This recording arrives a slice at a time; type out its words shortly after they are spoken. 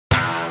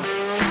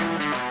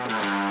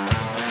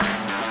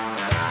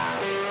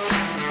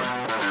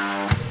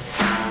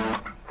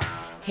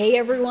Hey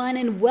everyone,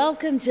 and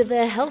welcome to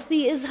the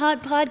Healthy is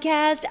Hot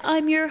podcast.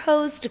 I'm your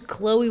host,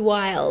 Chloe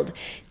Wild,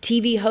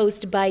 TV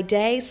host by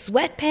day,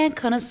 sweatpant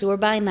connoisseur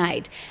by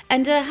night,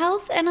 and a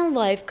health and a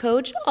life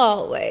coach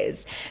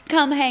always.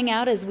 Come hang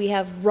out as we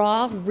have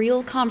raw,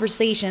 real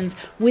conversations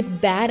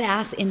with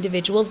badass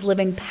individuals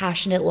living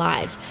passionate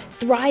lives,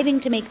 thriving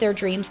to make their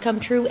dreams come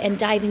true, and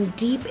diving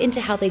deep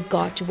into how they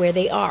got to where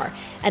they are.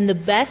 And the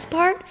best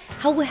part,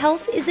 how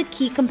health is a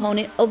key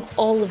component of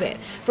all of it.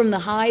 From the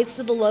highs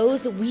to the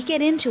lows, we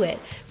get into it.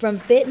 From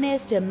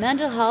fitness to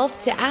mental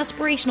health to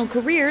aspirational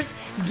careers,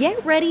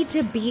 get ready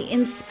to be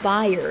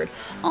inspired.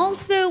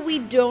 Also, we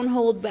don't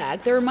hold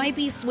back. There might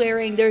be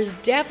swearing, there's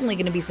definitely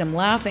going to be some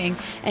laughing,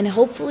 and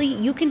hopefully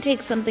you can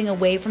take something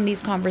away from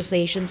these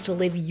conversations to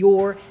live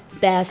your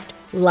best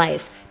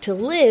life, to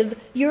live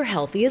your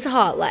healthiest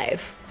hot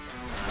life.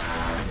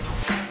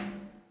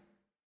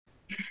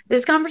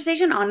 This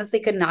conversation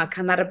honestly could not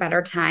come at a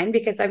better time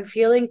because I'm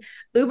feeling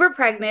uber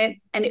pregnant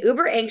and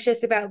uber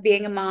anxious about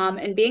being a mom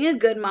and being a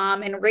good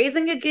mom and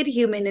raising a good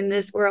human in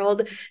this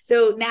world.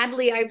 So,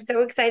 Natalie, I'm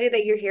so excited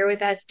that you're here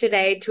with us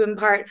today to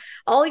impart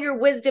all your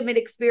wisdom and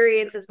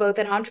experience as both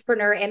an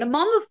entrepreneur and a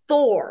mom of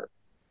four.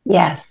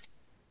 Yes.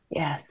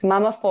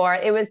 Mom of four.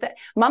 It was the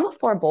mom of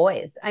four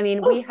boys. I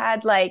mean, we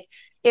had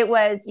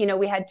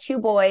we had two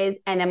boys,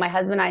 and then my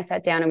husband and I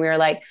sat down and we were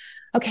like,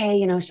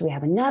 okay, should we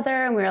have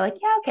another? And we were like,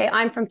 yeah, okay.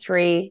 I'm from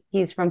three.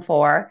 He's from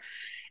four.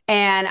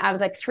 And I was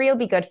like, three will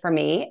be good for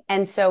me.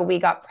 And so we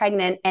got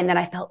pregnant, and then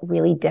I felt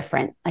really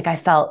different. Like I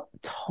felt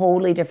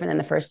totally different than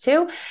the first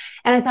two.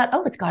 And I thought,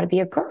 oh, it's got to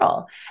be a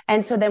girl.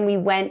 And so then we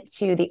went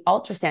to the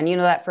ultrasound,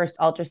 that first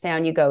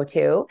ultrasound you go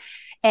to.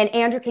 And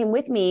Andrew came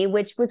with me,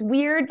 which was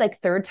weird,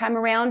 like third time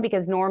around,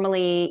 because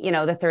normally,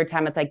 the third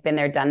time it's like been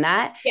there, done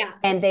that. Yeah.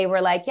 And they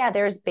were like, yeah,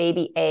 there's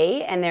baby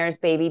A and there's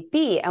baby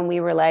B. And we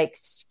were like,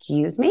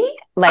 excuse me?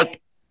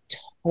 Like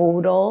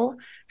total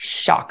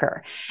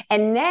shocker.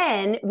 And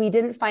then we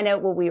didn't find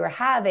out what we were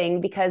having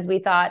because we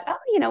thought, oh,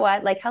 you know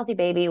what? Like healthy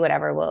baby,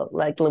 whatever,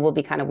 will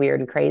be kind of weird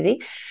and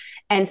crazy.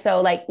 And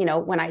so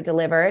when I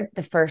delivered,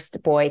 the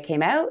first boy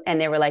came out and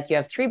they were like, you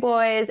have three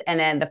boys. And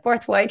then the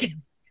fourth boy,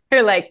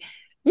 they're like,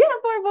 yeah,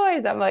 four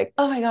boys. I'm like,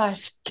 oh my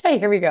gosh. Okay,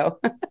 here we go.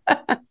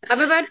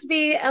 I'm about to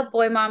be a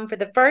boy mom for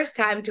the first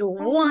time to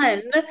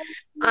one.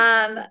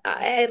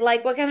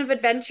 What kind of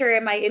adventure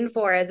am I in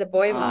for as a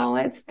boy mom? Oh,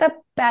 it's the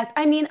best.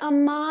 I mean, a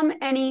mom,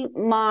 any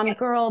mom,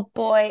 girl,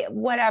 boy,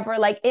 whatever,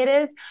 like it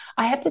is.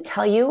 I have to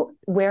tell you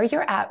where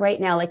you're at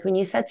right now. Like when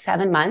you said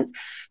 7 months,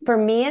 for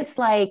me,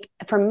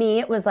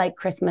 it was like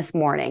Christmas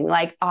morning.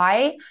 Like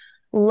I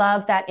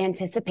love that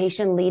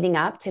anticipation leading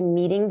up to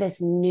meeting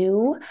this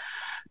new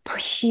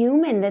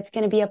human that's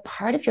going to be a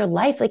part of your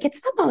life. Like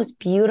it's the most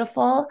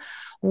beautiful,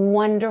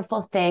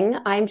 wonderful thing.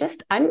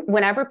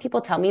 Whenever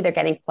people tell me they're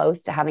getting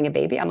close to having a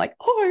baby, I'm like,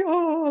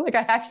 oh, like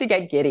I actually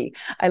get giddy.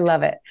 I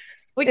love it.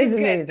 Which is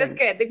good. Amazing. That's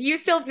good. If you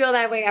still feel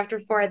that way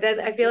after four, that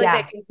I feel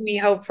like that gives me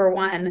hope for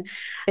one.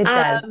 It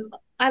does.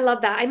 I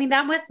love that. I mean,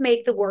 that must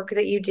make the work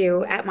that you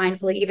do at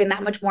Mindfully even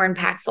that much more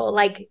impactful.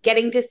 Like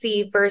getting to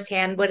see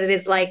firsthand what it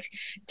is like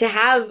to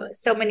have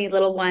so many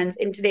little ones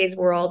in today's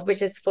world,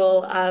 which is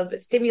full of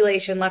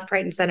stimulation, left,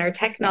 right, and center,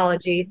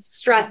 technology,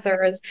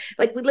 stressors.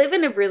 Like we live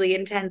in a really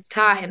intense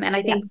time. And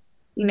I think,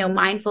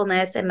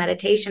 mindfulness and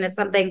meditation is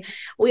something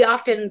we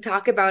often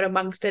talk about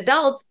amongst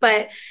adults,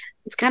 but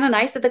it's kind of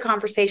nice that the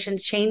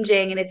conversation's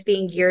changing and it's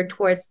being geared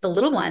towards the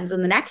little ones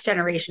and the next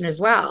generation as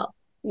well.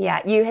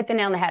 Yeah, you hit the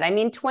nail on the head. I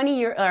mean, 20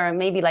 years or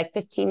maybe like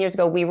 15 years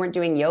ago, we weren't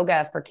doing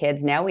yoga for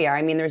kids. Now we are.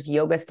 I mean, there's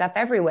yoga stuff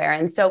everywhere.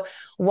 And so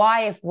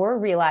why, if we're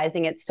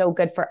realizing it's so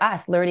good for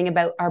us, learning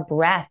about our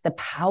breath, the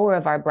power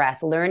of our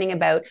breath, learning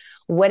about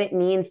what it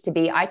means to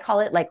be, I call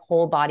it like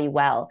whole body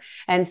well.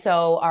 And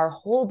so our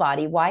whole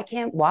body,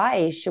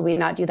 why should we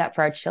not do that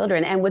for our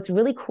children? And what's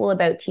really cool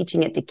about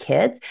teaching it to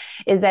kids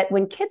is that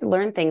when kids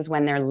learn things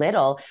when they're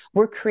little,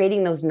 we're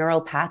creating those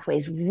neural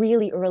pathways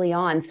really early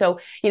on. So,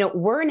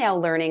 we're now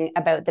learning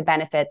about the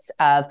benefits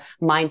of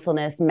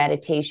mindfulness,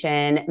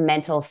 meditation,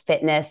 mental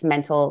fitness,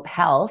 mental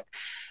health.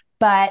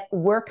 But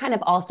we're kind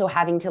of also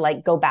having to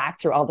like go back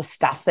through all the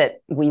stuff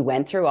that we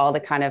went through, all the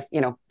kind of,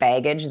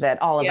 baggage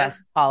that all of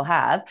us all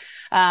have,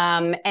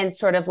 and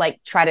sort of like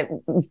try to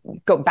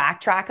go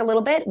backtrack a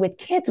little bit. With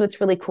kids,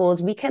 what's really cool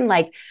is we can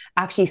like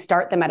actually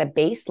start them at a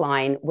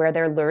baseline where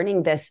they're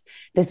learning this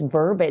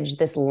verbiage,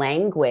 this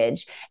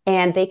language,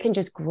 and they can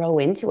just grow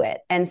into it.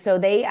 And so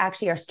they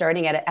actually are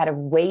starting at a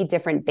way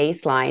different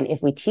baseline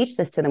if we teach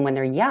this to them when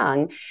they're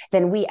young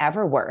than we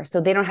ever were. So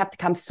they don't have to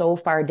come so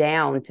far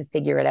down to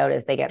figure it out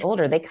as they get older.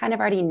 They kind of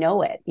already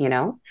know it,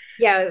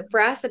 Yeah, for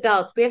us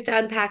adults, we have to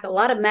unpack a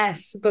lot of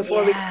mess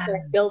before we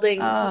start building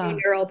new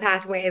neural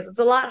pathways. It's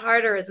a lot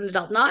harder as an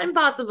adult. Not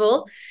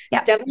impossible.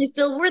 It's definitely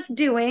still worth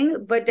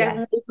doing, but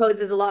definitely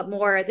poses a lot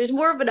more. There's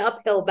more of an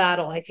uphill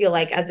battle, I feel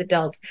like, as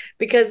adults,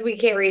 because we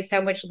carry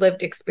so much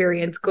lived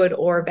experience, good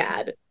or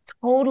bad.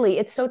 Totally.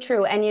 It's so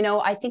true. And,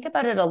 I think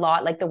about it a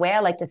lot. Like the way I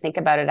like to think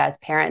about it as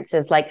parents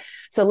is like,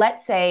 so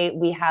let's say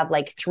we have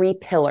like three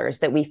pillars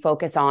that we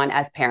focus on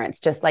as parents,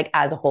 just like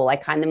as a whole. I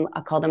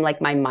call them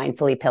like my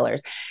mindfully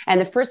pillars. And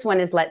the first one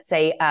is, let's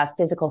say,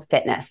 physical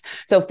fitness.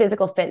 So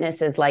physical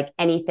fitness is like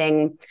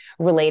anything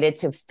related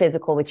to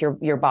physical with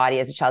your body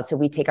as a child. So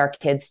we take our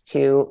kids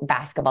to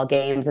basketball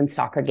games and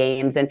soccer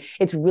games, and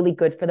it's really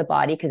good for the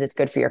body because it's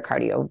good for your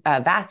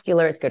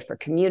cardiovascular. It's good for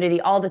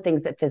community, all the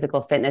things that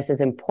physical fitness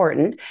is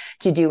important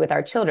to do with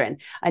our children.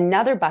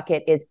 Another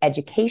bucket is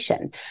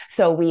education.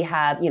 So we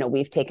have,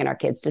 we've taken our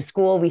kids to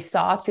school. We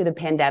saw through the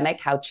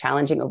pandemic how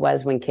challenging it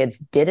was when kids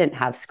didn't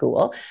have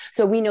school.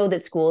 So we know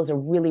that school is a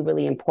really,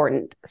 really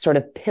important sort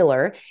of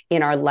pillar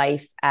in our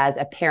life as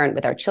a parent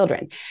with our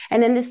children.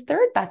 And then this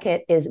third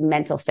bucket is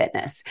mental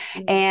fitness.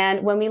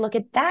 And when we look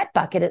at that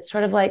bucket, it's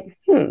sort of like,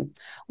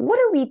 what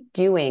are we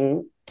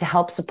doing to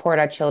help support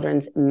our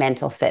children's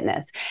mental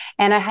fitness?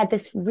 And I had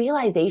this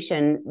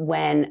realization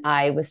when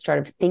I was sort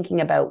of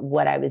thinking about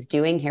what I was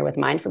doing here with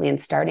Mindfully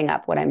and starting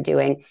up what I'm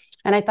doing.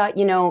 And I thought,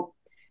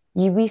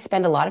 we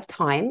spend a lot of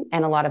time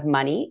and a lot of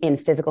money in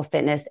physical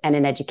fitness and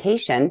in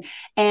education.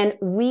 And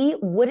we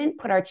wouldn't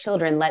put our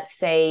children, let's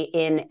say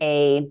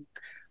a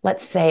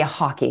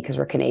hockey, because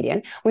we're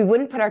Canadian. We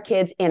wouldn't put our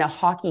kids in a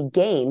hockey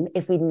game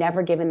if we'd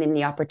never given them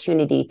the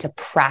opportunity to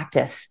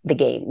practice the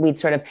game. We'd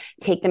sort of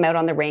take them out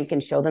on the rink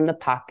and show them the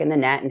puck and the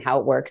net and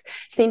how it works.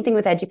 Same thing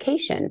with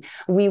education.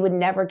 We would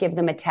never give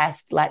them a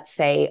test, let's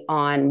say,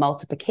 on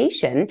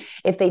multiplication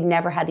if they'd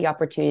never had the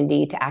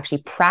opportunity to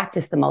actually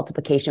practice the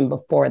multiplication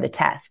before the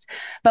test.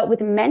 But with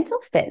mental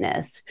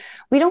fitness,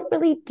 we don't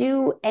really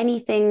do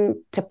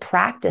anything to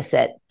practice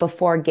it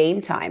before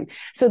game time.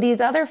 So these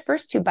other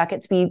first two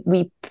buckets,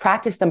 we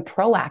practice them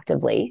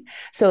proactively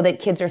so that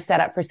kids are set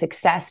up for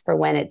success for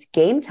when it's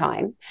game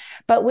time.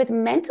 But with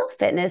mental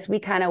fitness, we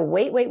kind of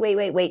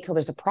wait till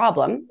there's a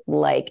problem,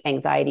 like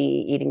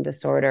anxiety, eating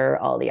disorder,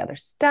 all the other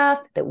stuff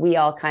that we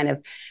all kind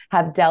of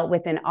have dealt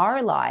with in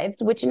our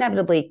lives, which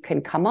inevitably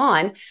can come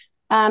on.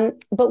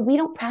 But we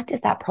don't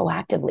practice that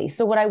proactively.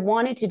 So what I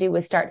wanted to do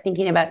was start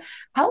thinking about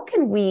how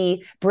can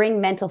we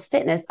bring mental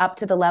fitness up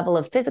to the level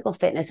of physical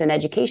fitness and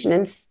education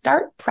and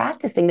start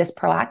practicing this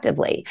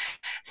proactively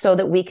so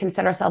that we can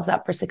set ourselves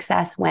up for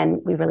success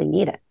when we really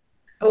need it.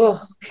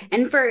 Oh,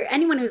 and for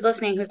anyone who's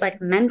listening who's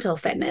like mental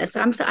fitness,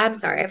 I'm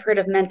sorry, I've heard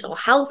of mental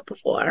health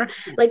before.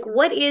 Like,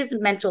 what is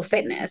mental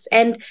fitness?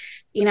 And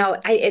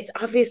it's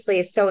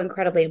obviously so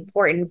incredibly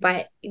important,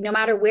 but no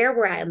matter where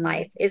we're at in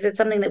life, is it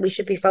something that we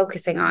should be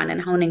focusing on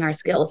and honing our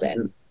skills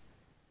in?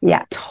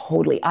 Yeah,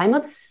 totally. I'm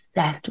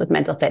obsessed with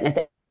mental fitness.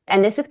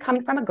 And this is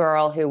coming from a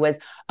girl who was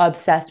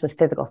obsessed with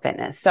physical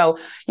fitness. So,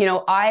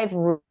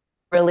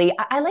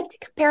 I like to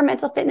compare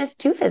mental fitness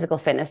to physical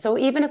fitness. So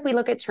even if we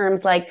look at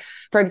terms like,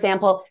 for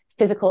example,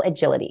 physical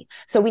agility.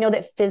 So we know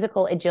that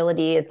physical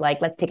agility is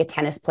like, let's take a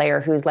tennis player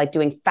who's like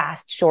doing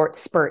fast, short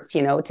spurts,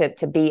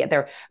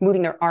 they're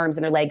moving their arms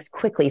and their legs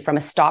quickly from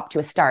a stop to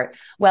a start.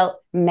 Well,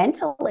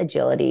 mental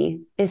agility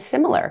is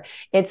similar.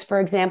 It's,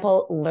 for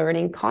example,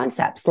 learning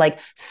concepts, like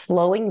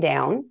slowing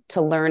down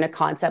to learn a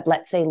concept,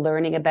 let's say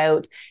learning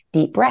about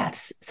deep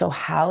breaths. So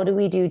how do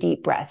we do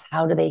deep breaths?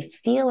 How do they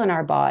feel in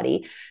our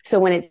body? So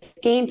when it's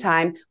game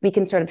time, we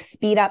can sort of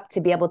speed up to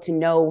be able to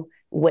know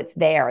what's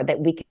there, that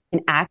we can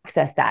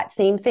access that.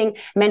 Same thing,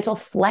 physical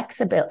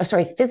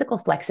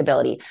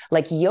flexibility,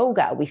 like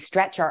yoga. We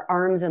stretch our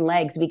arms and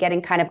legs. We get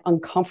in kind of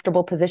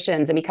uncomfortable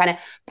positions and we kind of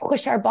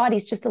push our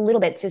bodies just a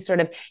little bit to sort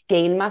of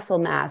gain muscle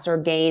mass or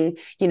gain,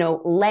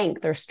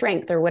 length or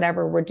strength or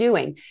whatever we're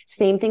doing.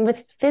 Same thing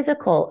with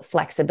physical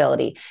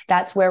flexibility.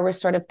 That's where we're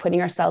sort of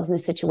putting ourselves in a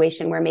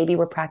situation where maybe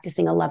we're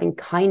practicing a loving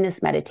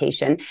kindness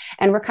meditation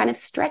and we're kind of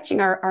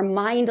stretching our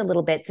mind a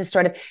little bit to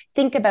sort of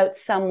think about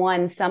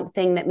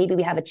something that maybe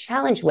we have a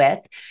challenge with,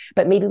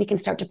 but maybe we can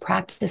start to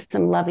practice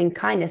some loving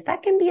kindness.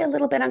 That can be a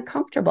little bit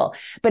uncomfortable,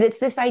 but it's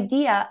this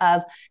idea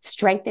of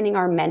strengthening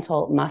our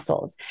mental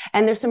muscles.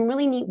 And there's some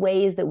really neat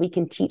ways that we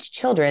can teach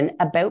children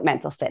about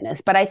mental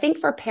fitness. But I think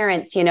for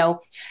parents,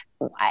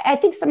 I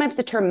think sometimes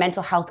the term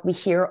mental health we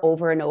hear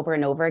over and over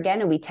and over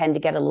again, and we tend to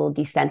get a little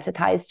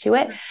desensitized to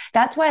it.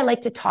 That's why I like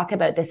to talk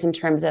about this in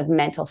terms of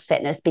mental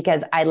fitness,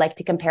 because I like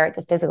to compare it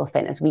to physical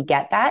fitness. We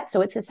get that.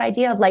 So it's this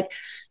idea of like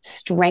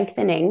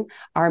strengthening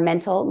our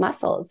mental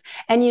muscles.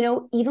 And,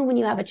 even when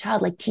you have a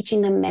child, like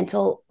teaching them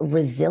mental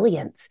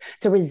resilience.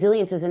 So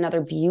resilience is another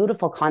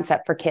beautiful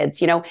concept for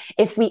kids.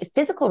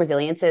 Physical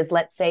resilience is,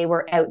 let's say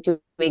we're out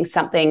doing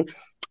something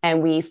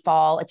and a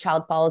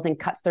child falls and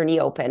cuts their knee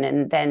open,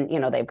 and then,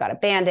 they've got a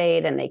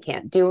Band-Aid and they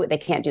can't do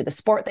the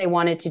sport they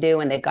wanted to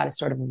do, and they've got to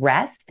sort of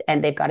rest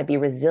and they've got to be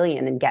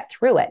resilient and get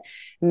through it.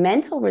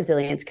 Mental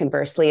resilience,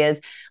 conversely, is,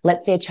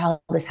 let's say a child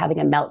is having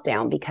a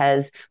meltdown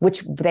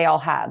which they all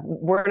have.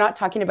 We're not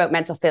talking about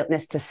mental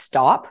fitness to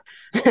stop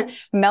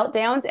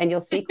meltdowns. And you'll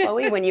see,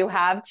 Chloe, when you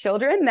have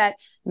children, that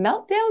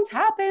meltdowns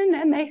happen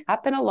and they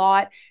happen a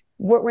lot.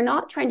 what we're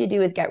not trying to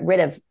do is get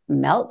rid of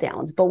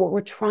meltdowns, but what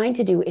we're trying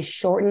to do is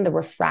shorten the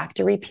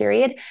refractory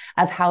period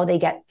of how they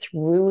get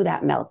through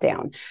that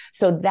meltdown.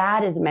 So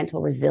that is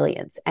mental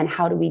resilience. And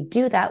how do we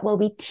do that? Well,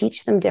 we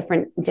teach them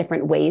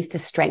different ways to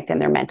strengthen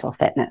their mental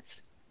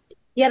fitness.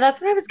 Yeah,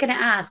 that's what I was going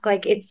to ask.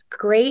 Like, it's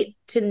great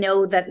to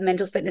know that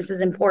mental fitness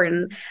is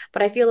important,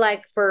 but I feel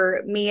like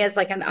for me as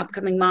like an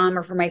upcoming mom,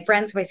 or for my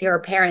friends who I see are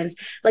parents,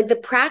 like the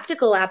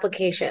practical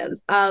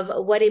applications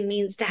of what it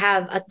means to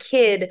have a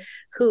kid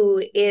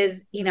who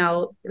is,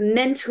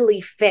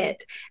 mentally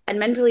fit and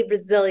mentally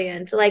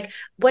resilient. Like,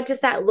 what does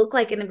that look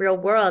like in the real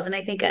world? And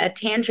I think a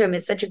tantrum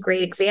is such a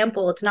great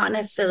example. It's not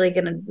necessarily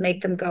going to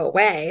make them go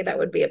away. That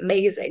would be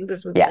amazing.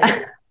 This would be like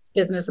the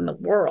business in the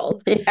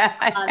world.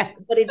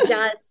 But it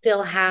does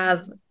still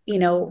have,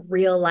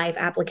 real life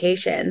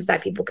applications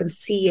that people can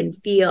see and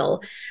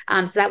feel.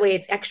 So that way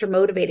it's extra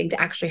motivating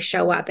to actually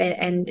show up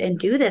and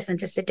do this, and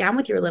to sit down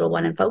with your little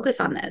one and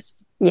focus on this.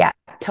 Yeah,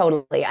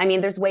 totally. I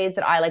mean, there's ways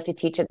that I like to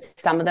teach it.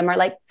 Some of them are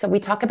like, so we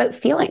talk about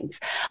feelings.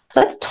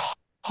 Let's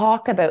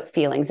talk about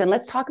feelings, and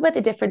let's talk about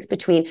the difference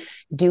between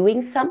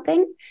doing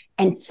something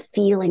and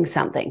feeling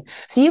something.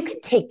 So you can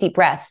take deep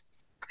breaths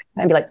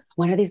and be like,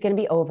 when are these going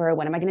to be over?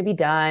 When am I going to be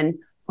done?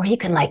 Or you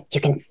can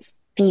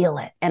feel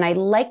it. And I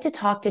like to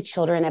talk to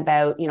children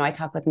about, I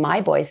talk with my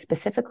boys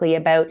specifically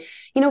about,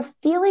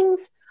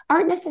 feelings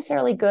aren't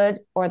necessarily good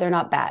or they're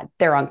not bad.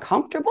 They're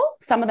uncomfortable.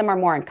 Some of them are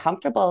more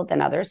uncomfortable than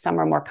others. Some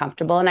are more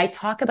comfortable. And I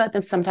talk about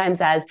them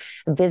sometimes as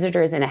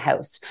visitors in a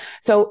house.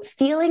 So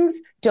feelings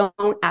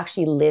don't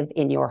actually live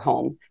in your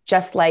home.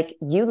 Just like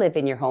you live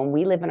in your home,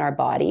 we live in our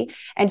body.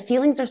 And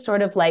feelings are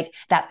sort of like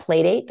that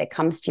play date that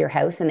comes to your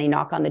house and they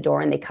knock on the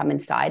door and they come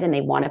inside and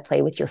they want to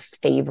play with your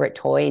favorite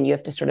toy, and you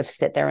have to sort of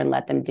sit there and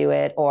let them do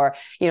it. Or,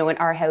 in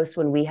our house,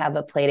 when we have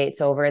a play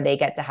date's over, they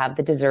get to have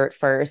the dessert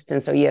first.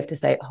 And so you have to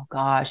say, oh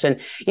gosh. And,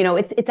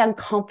 it's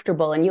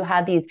uncomfortable. And you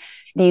have these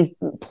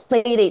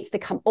play dates that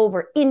come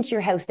over into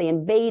your house, they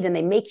invade and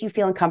they make you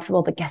feel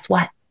uncomfortable. But guess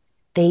what?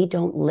 They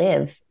don't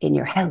live in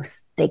your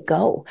house. They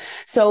go.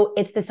 So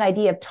it's this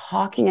idea of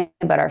talking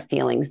about our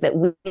feelings, that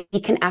we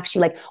can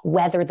actually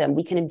weather them.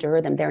 We can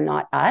endure them. They're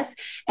not us.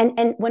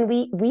 And when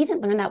we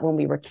didn't learn that when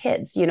we were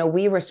kids,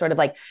 we were sort of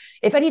like,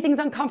 if anything's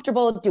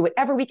uncomfortable, do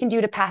whatever we can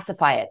do to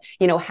pacify it.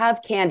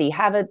 Have candy,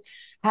 have a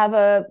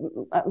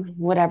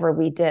whatever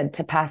we did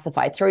to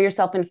pacify, throw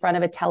yourself in front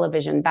of a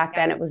television. Back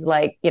then it was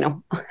like,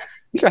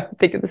 trying to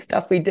think of the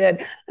stuff we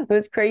did. It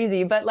was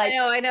crazy, but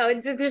I know.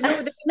 There's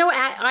no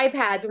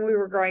iPads when we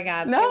were growing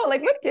up. No,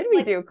 what did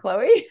we do,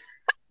 Chloe?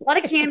 A lot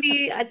of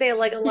candy. I'd say a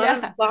lot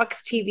of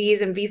box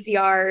TVs and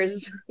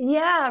VCRs.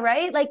 Yeah.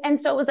 Right. And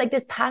so it was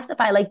this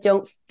pacify,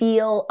 don't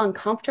feel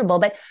uncomfortable,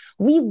 but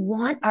we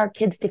want our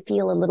kids to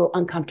feel a little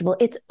uncomfortable.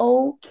 It's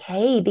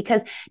okay,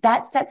 because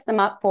that sets them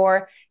up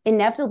for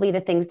inevitably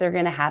the things that are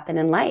going to happen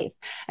in life.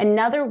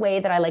 Another way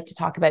that I like to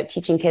talk about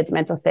teaching kids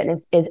mental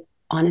fitness is,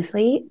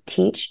 honestly,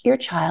 teach your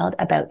child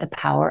about the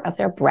power of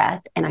their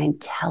breath. And I'm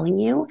telling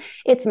you,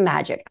 it's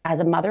magic. As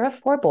a mother of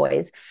 4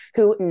 boys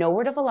who, no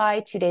word of a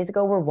lie, 2 days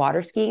ago, were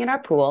water skiing in our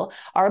pool.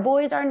 Our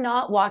boys are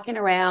not walking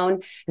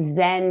around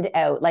zenned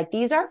out.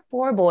 These are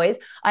 4 boys.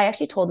 I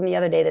actually told them the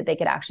other day that they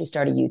could actually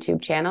start a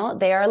YouTube channel.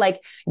 They are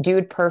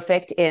dude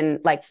perfect in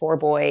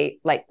 4-boy,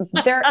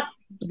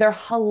 they're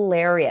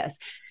hilarious.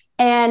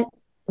 And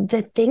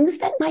the things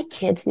that my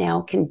kids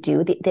now can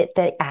do,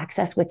 the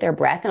access with their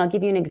breath, and I'll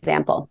give you an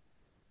example.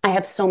 I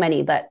have so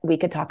many, but we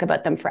could talk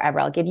about them forever.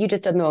 I'll give you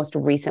just the most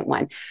recent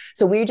one.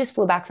 So we just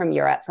flew back from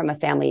Europe from a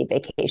family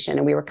vacation,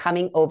 and we were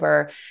coming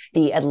over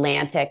the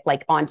Atlantic,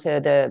 onto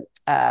the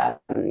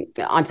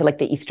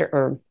eastern,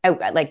 or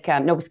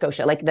out, Nova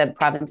Scotia, the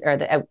province, or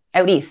the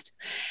out east.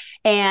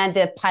 And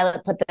the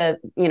pilot put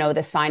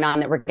the sign on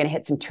that we're going to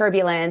hit some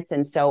turbulence.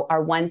 And so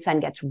our one son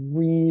gets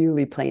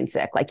really plain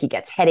sick. He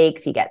gets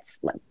headaches, he gets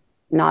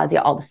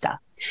nausea, all the stuff.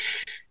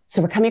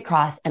 So we're coming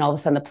across, and all of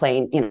a sudden the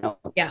plane,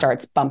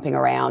 starts bumping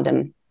around.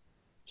 And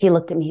he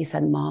looked at me, he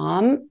said,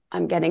 "Mom,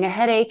 I'm getting a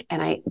headache."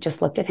 And I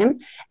just looked at him,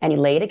 and he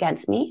laid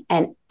against me.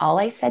 And all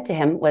I said to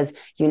him was,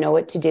 "You know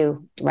what to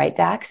do, right,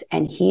 Dax?"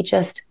 And he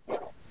just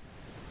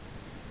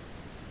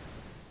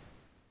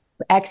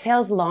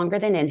exhales longer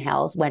than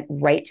inhales, went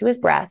right to his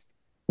breath,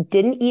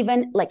 didn't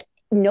even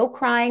no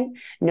crying,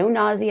 no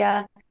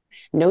nausea,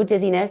 no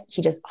dizziness.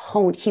 He just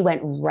he went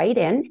right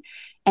in.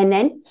 And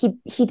then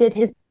he did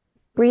his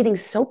breathing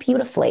so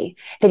beautifully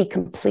that he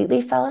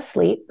completely fell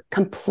asleep,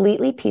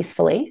 completely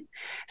peacefully,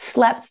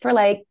 slept for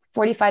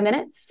 45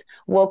 minutes,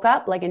 woke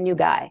up like a new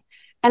guy.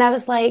 And I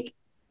was like,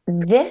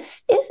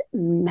 this is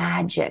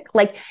magic.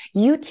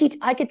 You teach,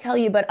 I could tell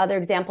you about other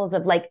examples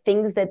of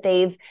things that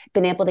they've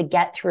been able to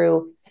get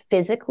through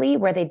physically,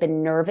 where they've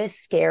been nervous,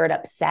 scared,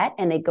 upset,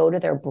 and they go to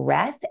their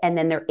breath, and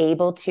then they're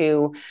able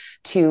to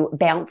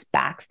bounce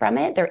back from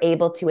it. They're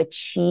able to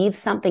achieve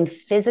something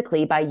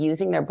physically by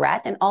using their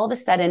breath. And all of a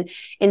sudden,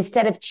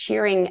 instead of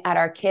cheering at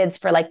our kids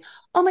for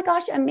oh my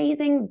gosh,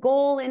 amazing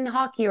goal in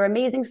hockey or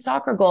amazing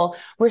soccer goal,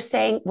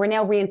 we're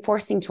now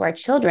reinforcing to our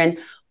children,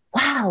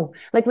 wow.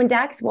 Like when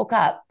Dax woke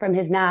up from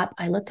his nap,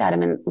 I looked at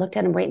him and looked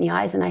at him right in the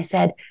eyes and I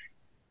said,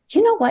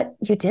 you know what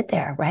you did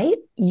there, right?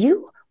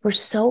 You were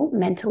so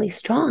mentally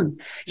strong.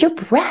 Your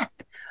breath.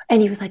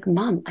 And he was like,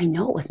 Mom, I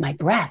know it was my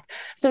breath.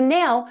 So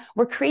now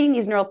we're creating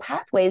these neural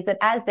pathways that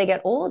as they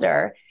get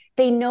older,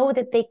 they know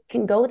that they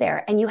can go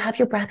there and you have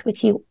your breath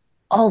with you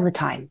all the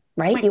time,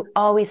 right? You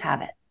always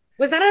have it.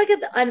 Was that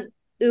like an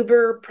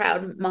uber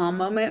proud mom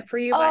moment for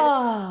you, by the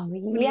Oh,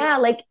 way? yeah.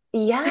 Like,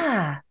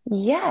 yeah.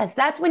 Yes.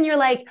 That's when you're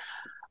like,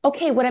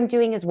 okay, what I'm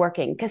doing is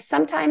working. Because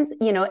sometimes,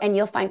 and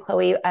you'll find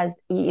Chloe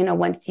as,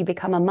 once you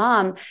become a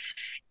mom,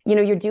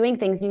 you're doing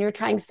things and you're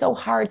trying so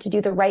hard to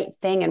do the right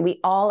thing. And we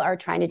all are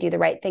trying to do the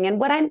right thing. And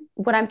what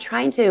I'm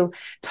trying to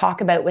talk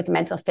about with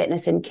mental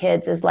fitness in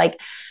kids is like,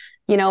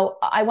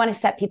 I want to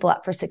set people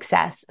up for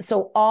success.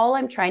 So all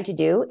I'm trying to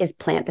do is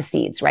plant the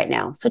seeds right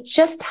now. So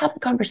just have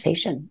the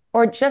conversation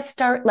or just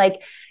start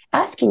like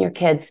asking your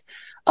kids,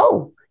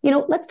 oh,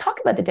 let's talk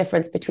about the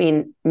difference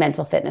between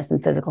mental fitness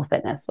and physical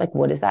fitness. Like,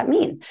 what does that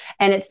mean?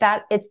 And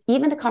it's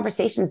even the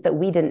conversations that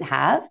we didn't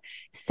have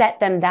set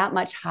them that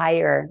much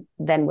higher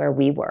than where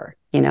we were.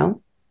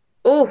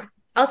 Oh,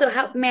 also,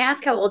 how may I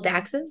ask how old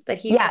Dax is? That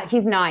he's Yeah,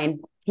 he's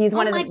 9. He's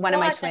one of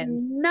my a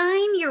twins.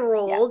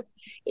 9-year-old,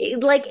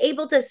 like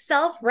able to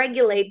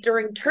self-regulate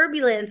during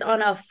turbulence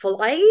on a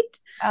flight.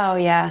 Oh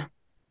yeah.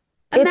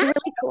 It's Imagine,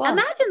 really cool.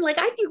 imagine, like,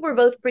 I think we're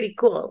both pretty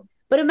cool,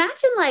 but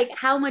imagine like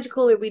how much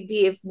cooler we'd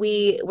be if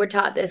we were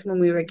taught this when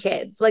we were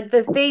kids. Like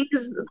the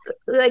things,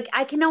 like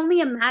I can only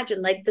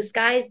imagine, like the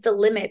sky's the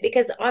limit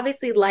because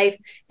obviously life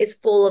is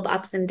full of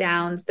ups and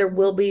downs. There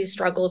will be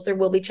struggles, there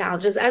will be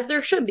challenges, as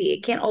there should be.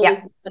 It can't always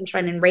Yeah. be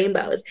sunshine and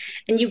rainbows,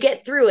 and you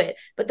get through it.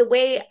 But the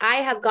way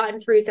I have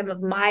gotten through some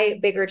of my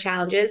bigger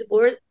challenges,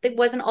 or it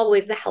wasn't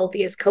always the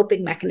healthiest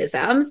coping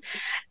mechanisms.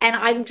 And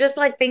I'm just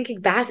like thinking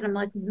back, and I'm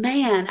like,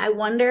 man, I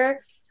wonder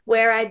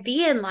where I'd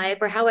be in life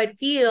or how I'd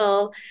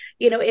feel,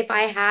 if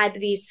I had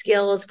these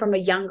skills from a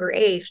younger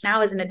age.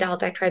 Now, as an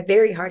adult, I try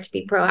very hard to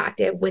be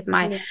proactive with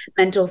my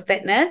mental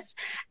fitness,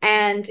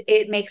 and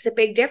it makes a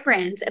big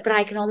difference. But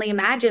I can only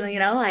imagine,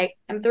 like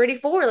I'm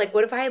 34. Like,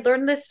 what if I had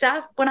learned this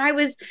stuff when I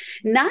was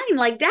 9,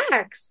 like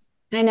Dax?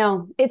 I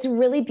know. It's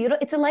really beautiful.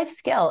 It's a life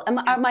skill.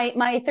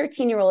 My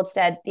 13-year-old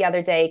said the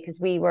other day, because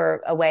we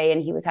were away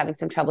and he was having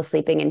some trouble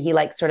sleeping and he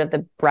likes sort of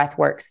the breath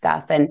work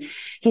stuff. And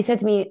he said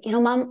to me,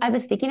 Mom, I've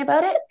been thinking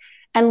about it,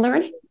 and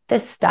learning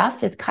this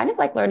stuff is kind of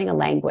like learning a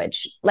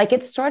language. Like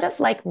it's sort of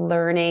like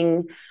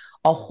learning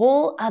a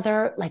whole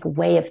other like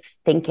way of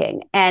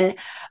thinking. And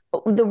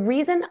the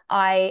reason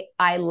I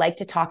like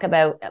to talk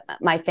about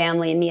my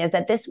family and me is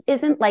that this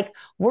isn't like,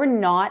 we're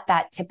not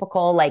that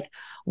typical like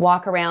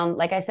walk around,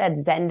 like I said,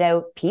 zenned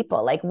out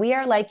people. Like we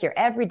are like your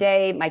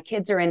everyday, my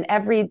kids are in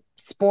every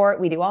sport,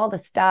 we do all the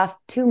stuff,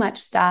 too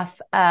much stuff.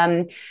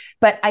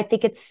 But I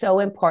think it's so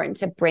important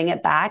to bring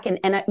it back and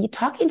you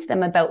talking to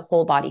them about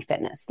whole body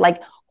fitness,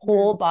 like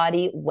whole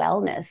body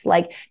wellness,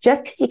 like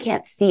just because you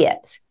can't see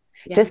it.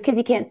 Yeah. Just because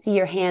you can't see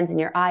your hands and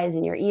your eyes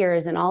and your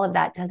ears and all of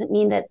that doesn't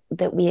mean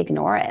that we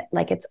ignore it.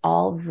 Like it's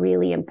all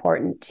really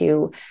important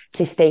to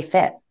stay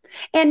fit.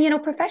 And,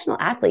 professional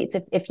athletes,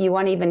 if you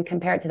want to even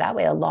compare it to that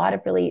way, a lot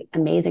of really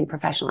amazing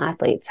professional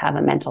athletes have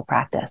a mental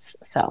practice.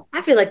 So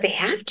I feel like they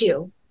have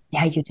to.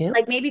 Yeah, you do.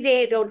 Like maybe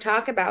they don't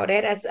talk about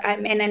it as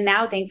and then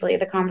now thankfully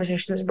the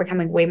conversations are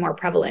becoming way more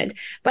prevalent.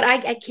 But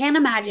I can't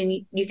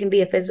imagine you can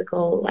be a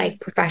physical like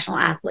professional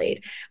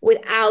athlete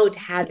without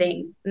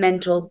having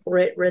mental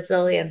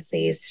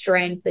resiliency,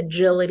 strength,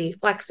 agility,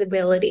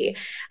 flexibility,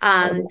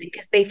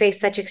 because they face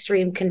such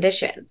extreme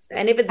conditions.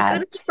 And if it's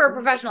good for a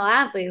professional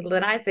athlete,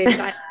 then I say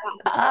sign up.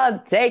 I'll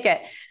take it.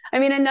 I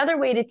mean, another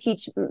way to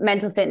teach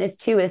mental fitness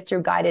too is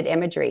through guided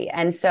imagery.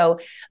 And so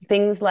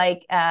things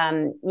like,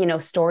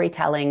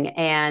 storytelling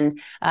and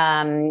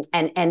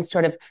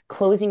sort of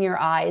closing your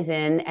eyes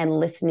in and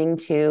listening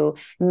to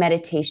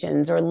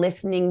meditations or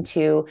listening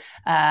to,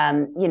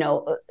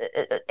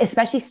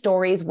 especially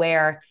stories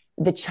where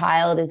the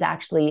child is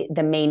actually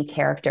the main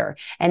character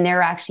and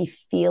they're actually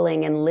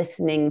feeling and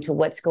listening to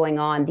what's going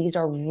on. These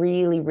are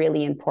really,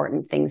 really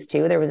important things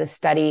too. There was a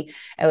study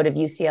out of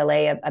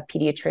UCLA, a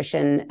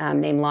pediatrician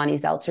named Lonnie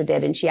Zeltzer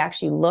did, and she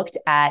actually looked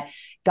at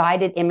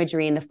guided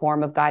imagery in the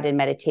form of guided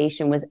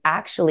meditation was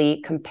actually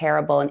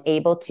comparable and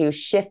able to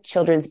shift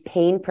children's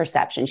pain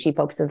perception. She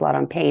focuses a lot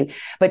on pain,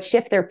 but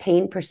shift their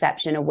pain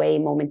perception away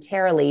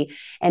momentarily.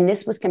 And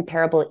this was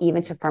comparable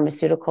even to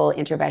pharmaceutical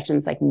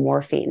interventions like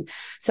morphine.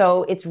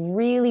 So it's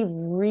really,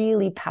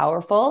 really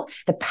powerful.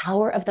 The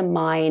power of the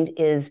mind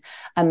is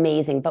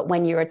amazing. But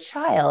when you're a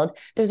child,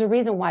 there's a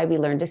reason why we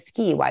learn to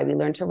ski, why we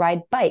learn to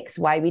ride bikes,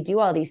 why we do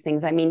all these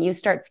things. I mean, you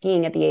start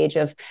skiing at the age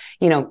of,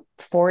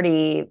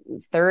 40,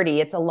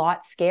 30, it's a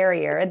lot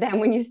scarier than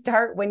when you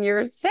start when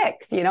you're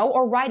 6,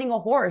 or riding a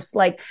horse.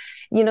 Like,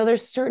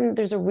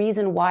 there's a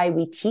reason why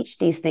we teach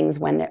these things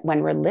when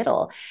we're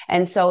little.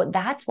 And so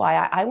that's why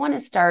I want to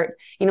start,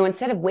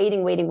 instead of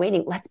waiting,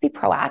 let's be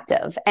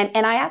proactive. And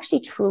I actually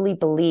truly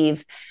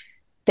believe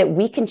that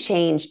we can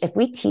change. If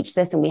we teach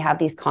this and we have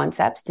these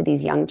concepts to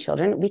these young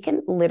children, we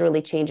can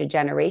literally change a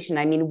generation.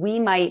 I mean, we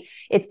might,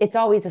 it's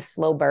always a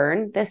slow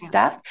burn, this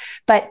stuff,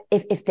 but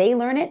if they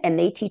learn it and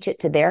they teach it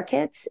to their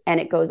kids and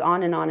it goes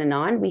on and on and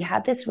on, we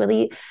have this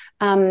really,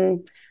 I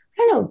don't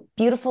know,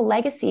 beautiful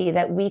legacy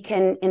that we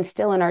can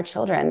instill in our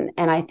children.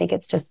 And I think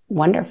it's just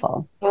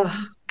wonderful.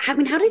 Oh, I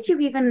mean, how did you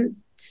even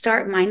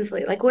start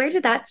Mindfully? Like, where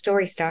did that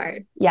story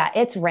start? Yeah,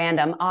 it's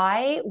random.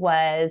 I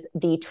was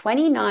the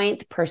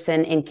 29th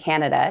person in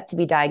Canada to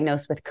be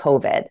diagnosed with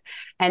COVID.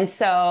 And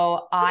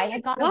so I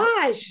had gotten,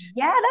 gosh,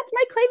 yeah, that's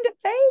my claim to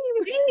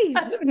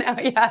fame.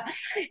 No, yeah,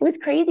 it was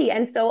crazy.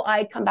 And so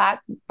I'd come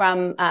back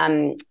from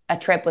a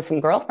trip with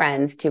some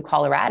girlfriends to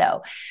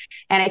Colorado,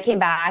 and I came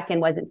back and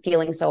wasn't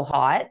feeling so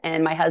hot.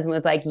 And my husband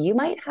was like, you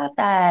might have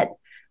that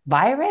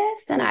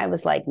virus. And I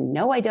was like,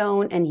 no, I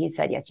don't. And he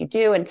said, yes, you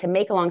do. And to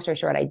make a long story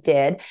short, I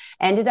did.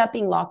 Ended up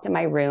being locked in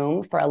my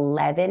room for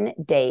 11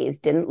 days,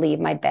 didn't leave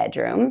my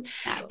bedroom.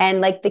 Wow. And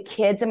like the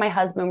kids and my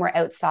husband were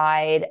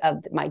outside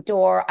of my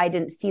door. I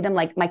didn't see them.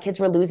 Like my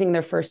kids were losing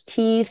their first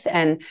teeth,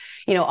 and,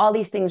 you know, all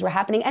these things were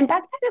happening. And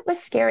back then it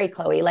was scary,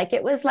 Chloe. Like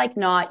it was like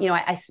not, you know,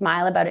 I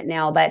smile about it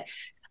now, but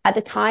at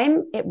the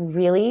time it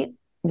really,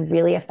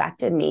 really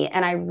affected me.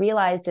 And I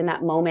realized in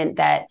that moment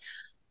that,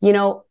 you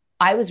know,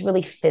 I was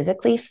really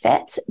physically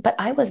fit, but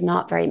I was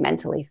not very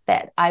mentally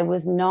fit. I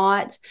was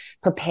not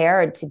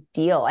prepared to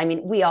deal. I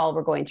mean, we all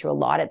were going through a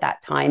lot at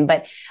that time,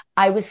 but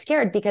I was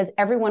scared because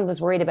everyone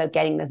was worried about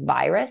getting this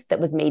virus that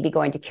was maybe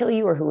going to kill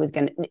you, or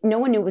no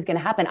one knew it was going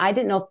to happen. I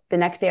didn't know if the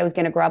next day I was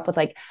going to grow up with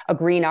like a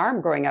green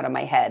arm growing out of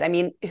my head. I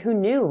mean, who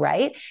knew,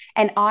 right?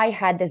 And I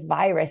had this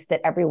virus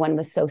that everyone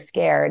was so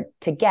scared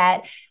to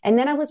get. And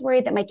then I was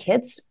worried that my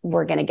kids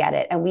were going to get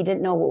it, and we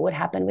didn't know what would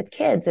happen with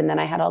kids. And then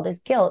I had all this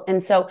guilt.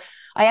 And so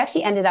I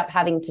actually ended up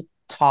having to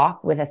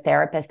talk with a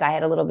therapist. I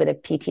had a little bit of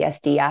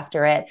PTSD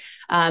after it.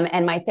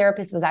 And my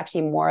therapist was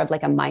actually more of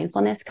like a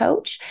mindfulness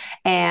coach.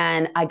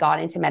 And I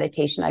got into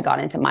meditation. I got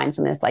into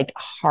mindfulness like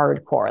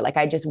hardcore. Like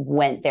I just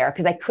went there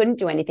because I couldn't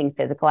do anything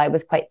physical. I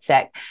was quite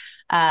sick.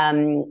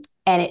 And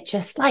it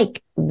just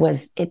like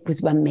it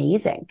was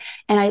amazing.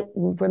 And I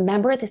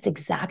remember this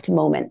exact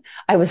moment.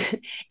 I was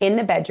in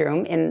the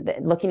bedroom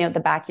looking out the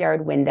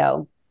backyard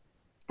window,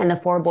 and the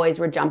 4 boys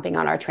were jumping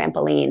on our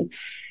trampoline.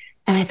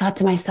 And I thought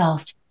to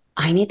myself,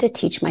 I need to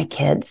teach my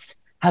kids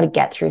how to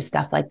get through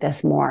stuff like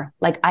this more.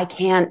 Like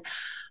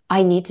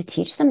I need to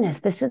teach them this.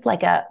 This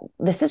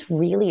is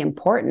really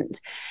important.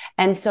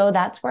 And so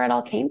that's where it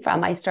all came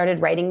from. I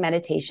started writing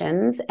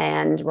meditations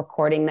and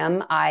recording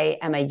them. I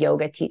am a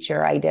yoga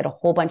teacher. I did a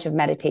whole bunch of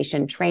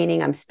meditation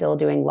training. I'm still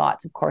doing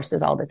lots of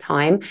courses all the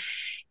time.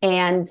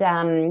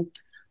 And,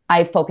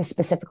 I focused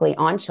specifically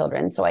on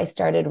children. So I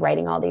started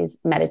writing all these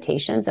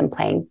meditations and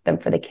playing them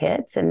for the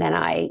kids. And then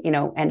I, you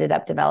know, ended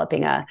up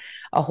developing a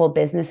whole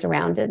business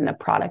around it and a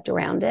product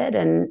around it.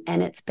 And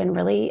it's been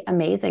really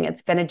amazing.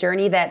 It's been a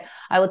journey that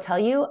I will tell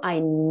you, I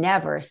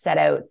never set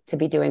out to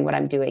be doing what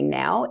I'm doing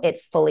now.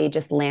 It fully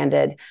just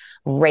landed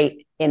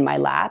right in my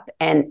lap.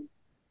 And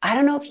I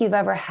don't know if you've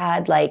ever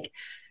had like,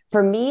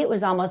 for me, it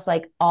was almost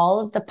like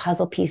all of the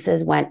puzzle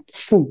pieces went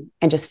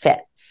and just fit.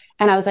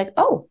 And I was like,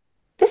 oh,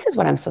 this is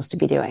what I'm supposed to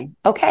be doing.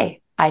 Okay.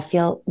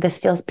 This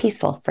feels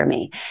peaceful for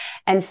me.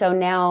 And so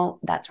now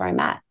that's where I'm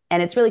at.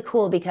 And it's really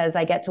cool because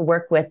I get to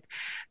work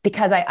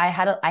because I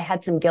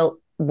had some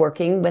guilt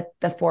working with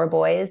the 4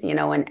 boys, you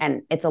know,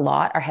 and it's a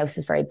lot. Our house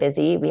is very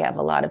busy. We have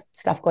a lot of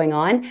stuff going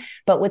on.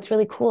 But what's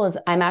really cool is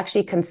I'm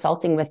actually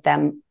consulting with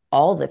them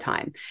all the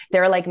time.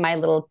 They're like my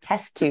little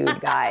test tube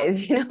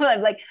guys, you know,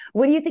 I'm like,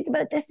 what do you think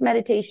about this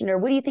meditation? Or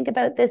what do you think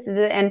about this?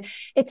 And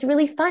it's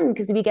really fun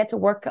because we get to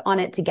work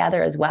on it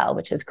together as well,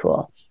 which is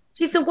cool.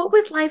 Gee, so what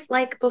was life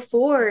like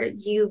before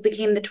you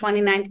became the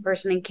 29th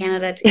person in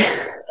Canada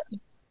to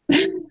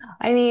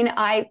I mean,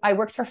 I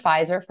worked for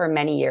Pfizer for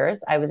many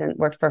years. I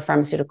worked for a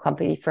pharmaceutical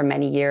company for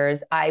many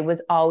years. I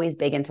was always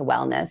big into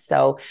wellness.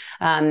 So,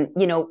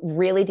 you know,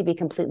 really, to be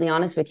completely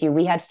honest with you,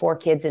 we had 4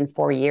 kids in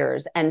 4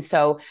 years. And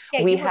so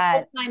we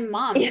had my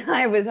mom. Yeah,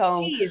 I was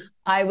home. Jeez.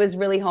 I was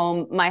really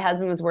home. My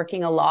husband was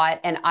working a lot.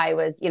 And I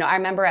was, you know, I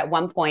remember at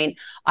one point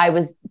I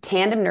was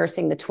tandem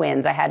nursing the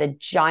twins. I had a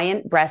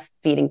giant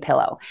breastfeeding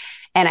pillow.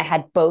 And I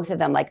had both of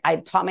them. Like I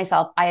taught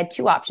myself, I had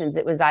 2 options.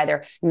 It was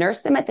either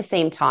nurse them at the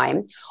same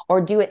time or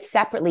do it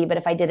separately. But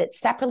if I did it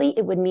separately,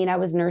 it would mean I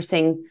was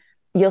nursing.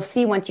 You'll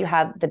see once you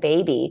have the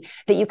baby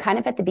that you kind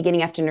of at the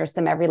beginning have to nurse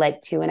them every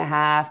like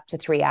 2.5 to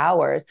 3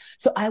 hours.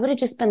 So I would have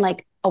just been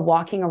like a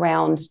walking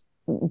around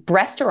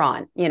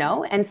restaurant, you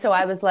know? And so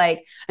I was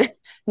like,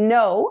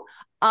 no,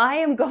 I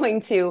am going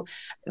to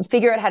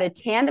figure out how to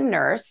tandem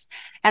nurse.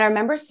 And I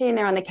remember sitting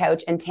there on the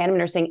couch and tandem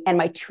nursing, and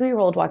my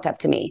 2-year-old walked up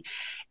to me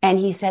and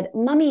he said,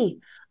 Mommy,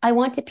 I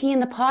want to pee in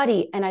the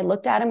potty. And I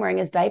looked at him wearing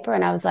his diaper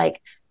and I was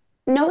like,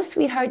 no,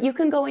 sweetheart, you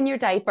can go in your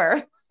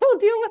diaper. We'll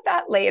deal with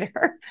that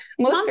later.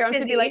 Most parents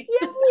would be like,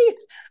 yay.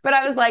 But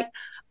I was like,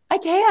 I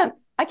can't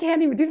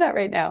even do that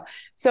right now.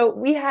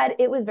 So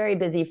it was very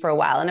busy for a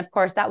while. And of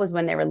course that was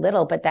when they were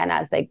little, but then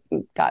as they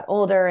got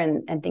older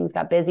and things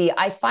got busy,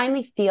 I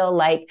finally feel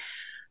like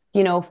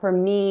For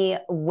me,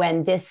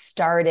 when this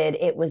started,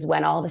 it was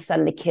when all of a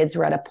sudden the kids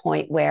were at a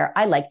point where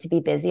I like to be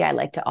busy. I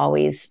like to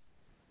always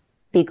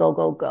be go,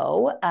 go,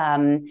 go.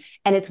 And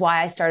it's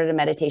why I started a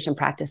meditation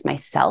practice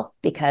myself,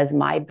 because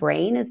my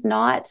brain is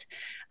not,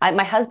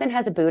 my husband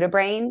has a Buddha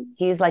brain.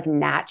 He's like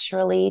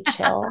naturally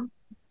chill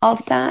all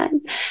the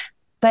time,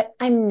 but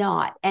I'm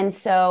not. And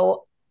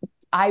so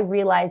I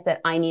realized that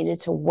I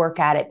needed to work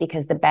at it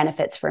because the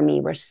benefits for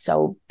me were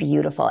so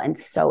beautiful and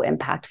so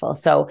impactful.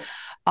 So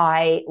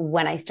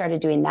when I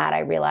started doing that, I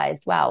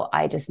realized, wow,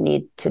 I just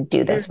need to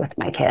do this with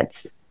my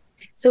kids.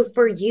 So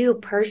for you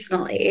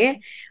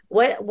personally,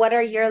 what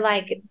are your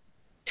like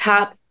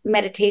top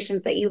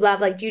meditations that you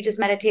love? Like, do you just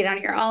meditate on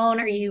your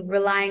own? Are you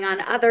relying on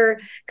other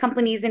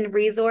companies and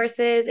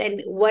resources?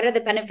 And what are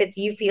the benefits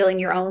you feel in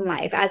your own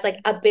life as like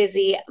a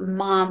busy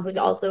mom who's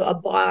also a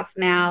boss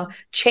now,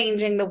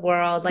 changing the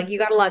world? Like, you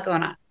got a lot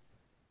going on.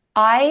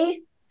 I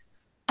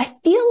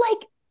feel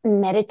like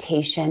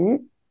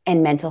meditation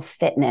and mental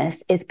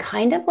fitness is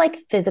kind of like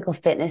physical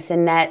fitness,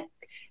 in that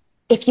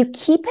if you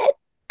keep it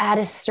at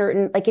a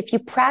certain, like if you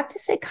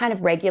practice it kind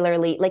of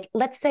regularly, like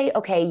let's say,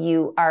 okay,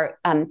 you are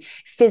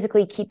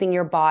physically keeping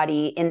your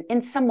body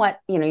in somewhat,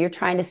 you're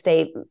trying to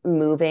stay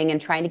moving and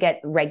trying to get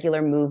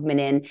regular movement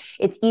in.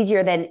 It's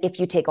easier than if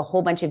you take a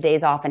whole bunch of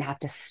days off and have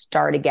to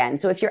start again.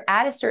 So if you're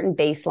at a certain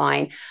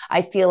baseline,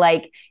 I feel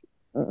like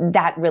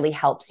that really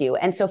helps you.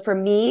 And so for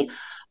me,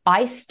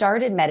 I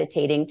started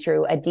meditating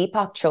through a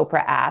Deepak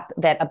Chopra app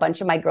that a bunch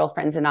of my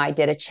girlfriends and I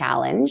did a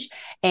challenge,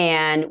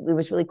 and it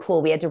was really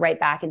cool. We had to write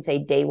back and say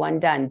day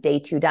 1 done, day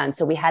 2 done.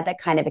 So we had that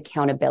kind of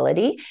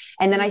accountability.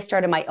 And then I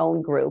started my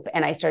own group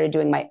and I started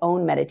doing my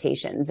own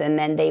meditations, and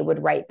then they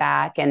would write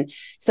back. And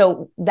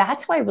so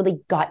that's why I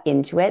really got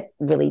into it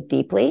really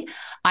deeply.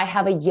 I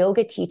have a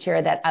yoga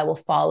teacher that I will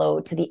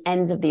follow to the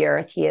ends of the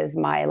earth. He is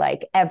my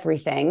like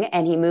everything.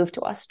 And he moved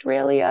to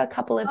Australia a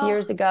couple of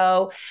years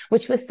ago,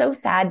 which was so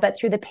sad. But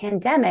through the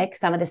pandemic,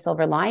 some of the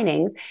silver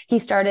linings, he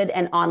started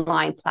an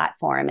online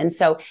platform. And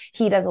so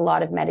he does a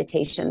lot of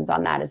meditations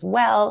on that as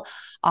well.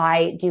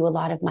 I do a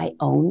lot of my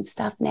own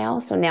stuff now.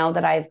 So now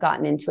that I've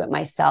gotten into it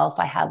myself,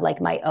 I have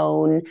like my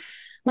own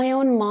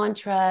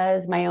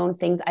mantras, my own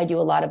things. I do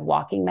a lot of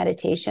walking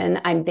meditation.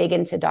 I'm big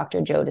into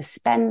Dr. Joe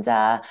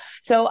Dispenza.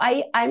 So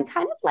I'm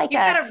kind of like you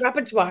got a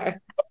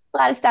repertoire. A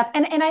lot of stuff.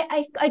 And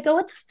I go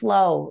with the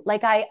flow.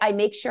 Like I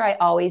make sure I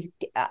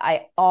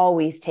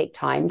always take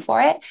time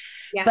for it.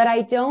 Yeah. But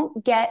I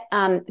don't get,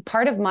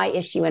 part of my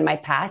issue in my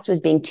past was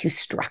being too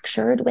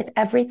structured with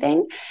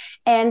everything.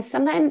 And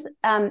sometimes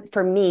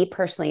for me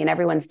personally, and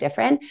everyone's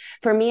different,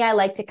 for me, I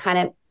like to kind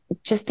of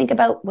just think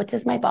about, what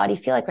does my body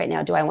feel like right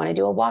now? Do I want to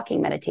do a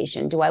walking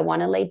meditation? Do I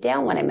want to lay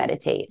down when I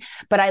meditate?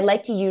 But I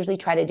like to usually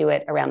try to do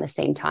it around the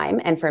same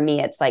time. And for me,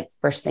 it's like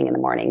first thing in the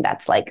morning.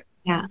 That's like,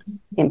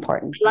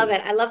 important. I love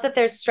it. I love that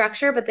there's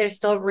structure, but there's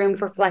still room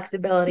for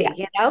flexibility,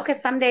 because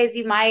some days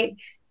you might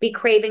be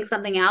craving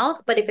something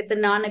else, but if it's a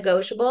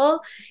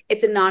non-negotiable,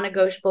 it's a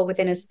non-negotiable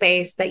within a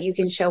space that you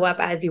can show up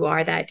as you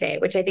are that day,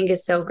 which I think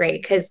is so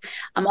great, because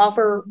I'm all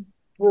for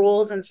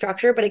rules and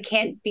structure, but it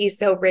can't be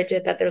so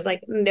rigid that there's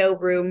like no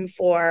room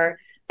for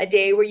a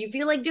day where you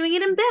feel like doing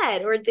it in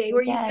bed, or a day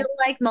where you feel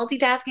like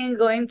multitasking and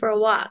going for a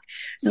walk.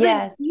 So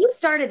then you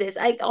started this.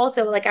 I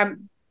also like,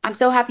 I'm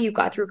so happy you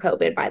got through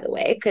COVID, by the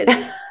way, because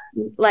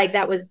like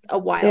that was a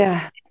wild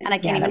time, and I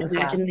can't even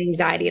imagine the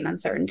anxiety and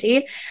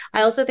uncertainty.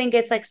 I also think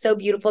it's like so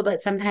beautiful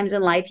that sometimes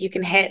in life you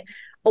can hit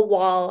a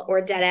wall or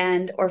a dead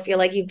end, or feel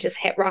like you've just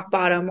hit rock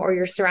bottom, or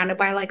you're surrounded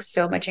by like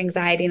so much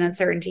anxiety and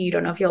uncertainty. You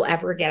don't know if you'll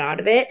ever get out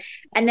of it.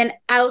 And then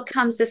out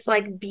comes this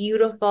like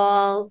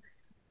beautiful,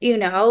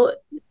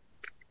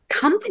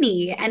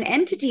 company and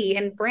entity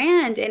and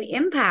brand and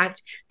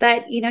impact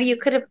that you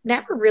could have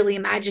never really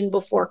imagined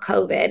before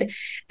COVID.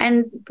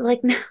 And like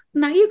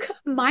now you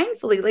come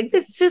mindfully, like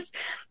this just,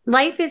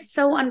 life is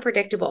so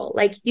unpredictable.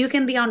 Like you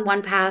can be on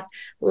one path,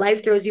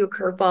 life throws you a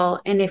curveball,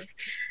 and if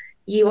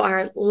you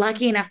are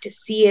lucky enough to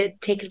see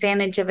it, take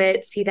advantage of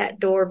it, see that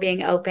door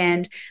being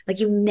opened, like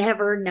you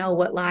never know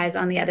what lies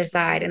on the other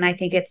side. And I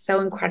think it's so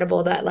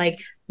incredible that like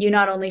you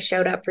not only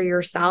showed up for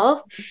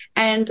yourself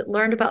and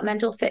learned about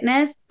mental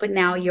fitness, but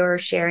now you're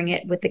sharing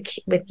it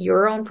with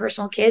your own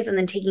personal kids, and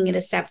then taking it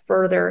a step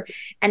further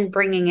and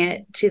bringing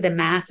it to the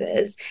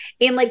masses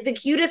in like the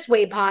cutest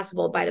way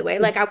possible, by the way.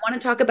 Like I want to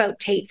talk about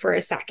Tate for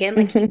a second.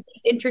 Like can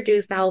you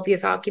introduce the Healthy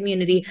as Hot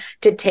community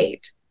to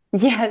Tate?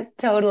 Yes,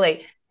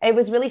 totally. It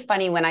was really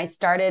funny when I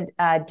started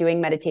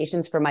doing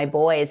meditations for my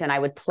boys and I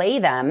would play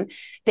them.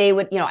 They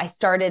would, I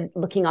started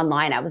looking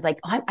online. I was like,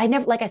 I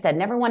never, like I said,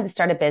 never wanted to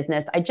start a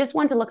business. I just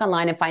wanted to look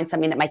online and find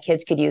something that my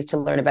kids could use to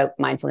learn about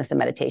mindfulness and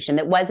meditation.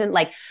 That wasn't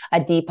like a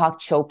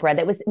Deepak Chopra,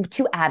 that was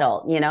too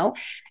adult,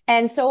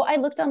 And so I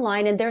looked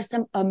online, and there's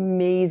some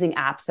amazing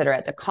apps that are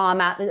at the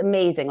Calm app,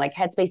 amazing, like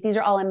Headspace. These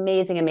are all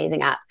amazing,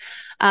 amazing apps.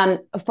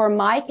 For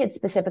my kids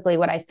specifically,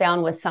 what I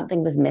found was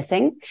something was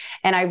missing.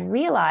 And I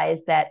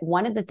realized that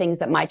one of the things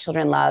that my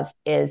children love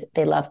is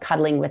they love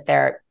cuddling with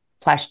their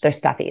plush, their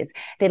stuffies.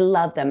 They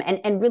love them.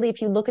 And really,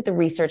 if you look at the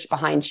research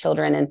behind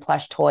children and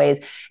plush toys,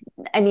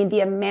 I mean,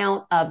 the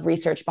amount of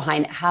research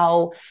behind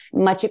how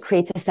much it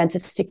creates a sense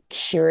of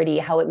security,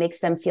 how it makes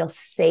them feel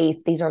safe.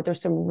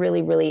 There's some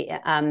really, really,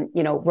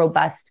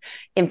 robust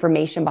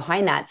information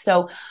behind that.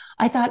 So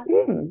I thought,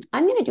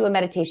 I'm going to do a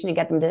meditation to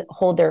get them to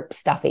hold their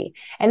stuffy.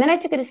 And then I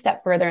took it a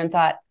step further and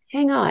thought,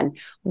 hang on,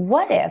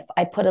 what if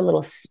I put a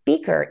little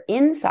speaker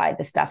inside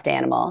the stuffed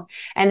animal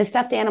and the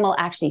stuffed animal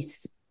actually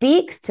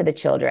speaks to the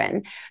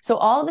children? So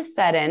all of a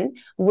sudden,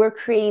 we're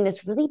creating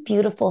this really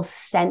beautiful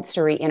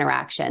sensory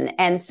interaction.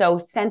 And so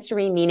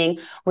sensory meaning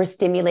we're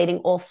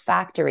stimulating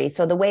olfactory.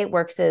 So the way it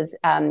works is,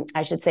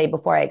 I should say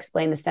before I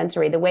explain the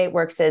sensory, the way it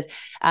works is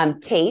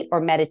Tate,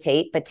 or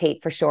Meditate, but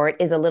Tate for short,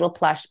 is a little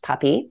plush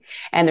puppy.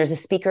 And there's a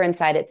speaker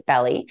inside its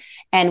belly.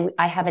 And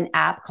I have an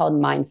app called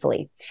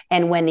Mindfully.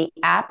 And when the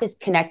app is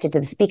connected to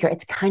the speaker,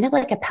 it's kind of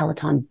like a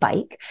Peloton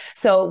bike.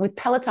 So with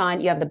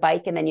Peloton, you have the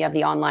bike and then you have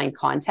the online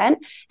content.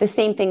 The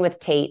same thing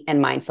with Tate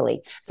and Mindfully.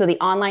 So the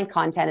online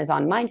content is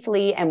on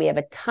Mindfully, and we have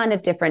a ton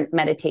of different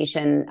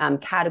meditation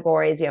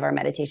categories. We have our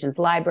meditations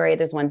library.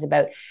 There's ones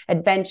about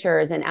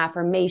adventures and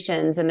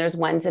affirmations, and there's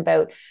ones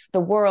about the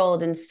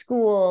world and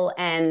school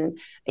and,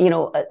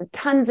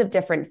 tons of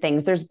different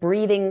things. There's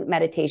breathing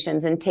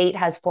meditations, and Tate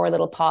has 4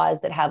 little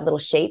paws that have little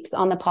shapes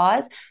on the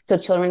paws. So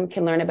children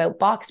can learn about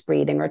box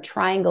breathing or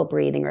triangle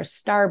breathing or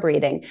star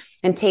breathing.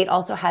 And Tate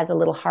also has a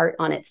little heart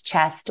on its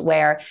chest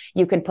where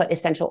you can put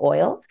essential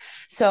oils.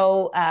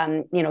 So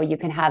you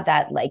can have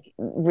that like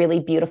really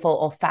beautiful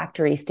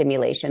olfactory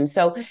stimulation.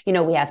 So,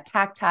 we have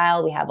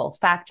tactile, we have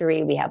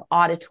olfactory, we have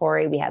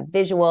auditory, we have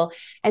visual.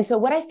 And so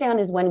what I found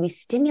is when we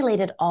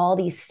stimulated all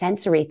these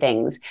sensory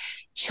things,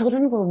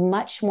 children were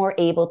much more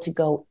able to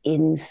go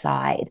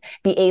inside,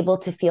 be able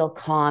to feel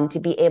calm, to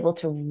be able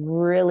to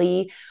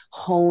really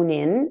hone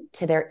in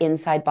to their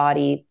inside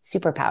body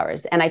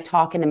superpowers. And I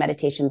talk in the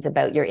meditations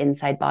about your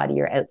inside body,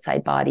 your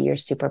outside body, your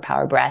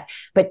superpower breath.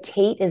 But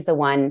Tate is the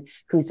one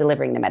who's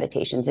delivering the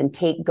meditations, and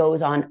Tate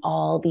goes on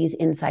all these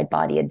inside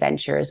body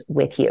adventures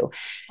with you.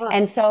 Wow.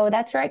 And so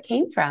that's where it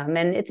came from.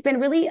 And it's been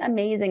really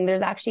amazing.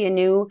 There's actually a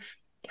new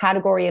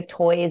category of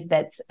toys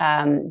that's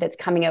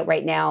coming out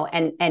right now,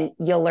 and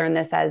you'll learn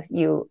this as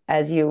you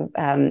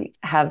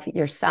have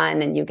your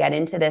son and you get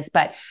into this.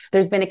 But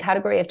there's been a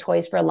category of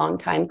toys for a long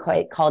time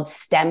called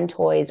STEM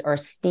toys, or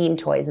STEAM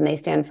toys, and they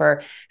stand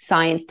for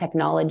science,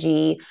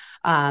 technology,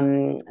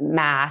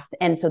 math.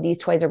 And so these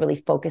toys are really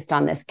focused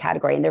on this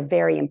category, and they're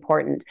very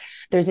important.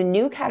 There's a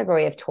new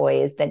category of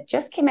toys that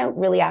just came out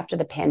really after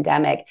the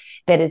pandemic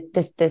that is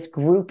this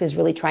group is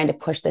really trying to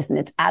push this, and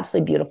it's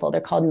absolutely beautiful.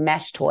 They're called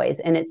mesh toys,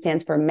 and it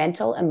stands for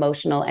mental,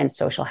 emotional, and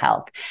social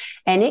health.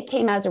 And it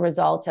came as a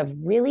result of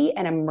really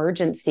an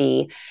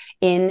emergency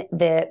from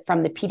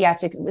the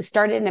pediatrics. It was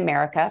started in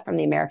America from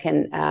the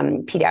American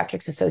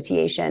Pediatrics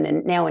Association,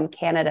 and now in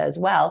Canada as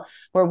well,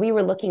 where we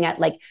were looking at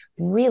like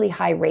really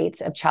high rates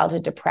of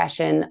childhood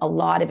depression, a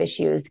lot of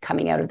issues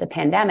coming out of the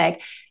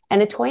pandemic. And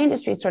the toy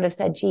industry sort of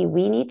said, gee,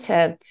 we need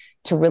to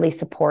really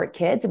support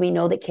kids. We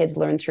know that kids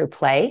learn through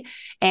play.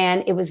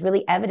 And it was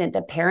really evident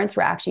that parents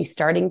were actually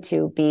starting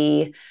to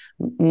be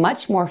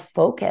much more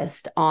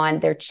focused on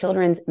their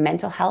children's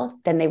mental health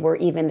than they were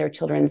even their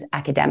children's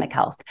academic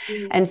health.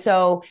 Mm-hmm. And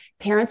so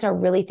parents are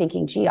really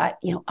thinking, gee,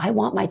 I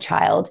want my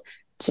child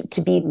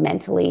to be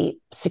mentally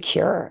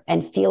secure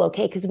and feel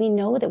okay. Because we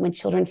know that when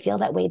children feel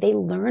that way, they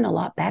learn a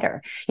lot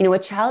better. A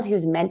child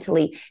who's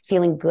mentally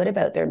feeling good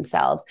about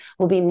themselves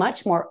will be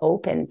much more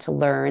open to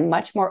learn,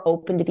 much more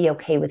open to be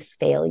okay with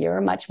failure,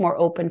 much more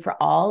open for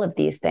all of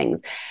these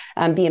things,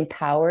 be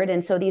empowered.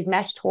 And so these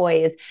mesh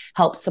toys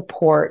help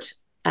support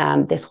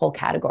this whole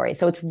category.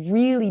 So it's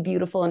really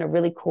beautiful and a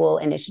really cool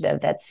initiative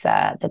that's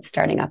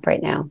starting up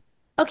right now.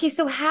 Okay,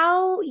 so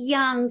how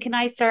young can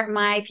I start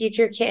my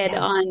future kid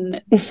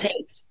on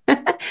Tate?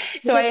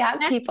 So I have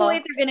people.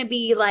 Toys are going to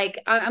be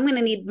like, I'm going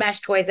to need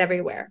mesh toys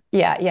everywhere.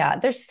 Yeah.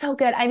 They're so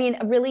good. I mean,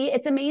 really,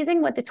 it's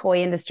amazing what the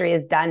toy industry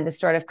has done to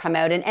sort of come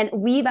out. And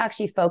we've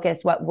actually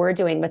focused what we're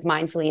doing with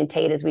Mindfully and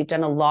Tate is we've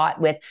done a lot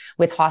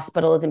with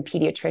hospitals and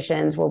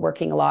pediatricians. We're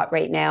working a lot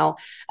right now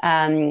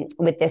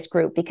with this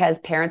group because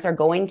parents are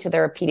going to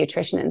their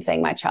pediatrician and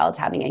saying, my child's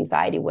having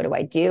anxiety. What do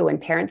I do? And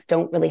parents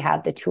don't really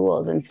have the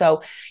tools. And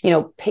so,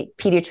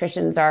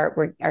 pediatricians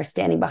are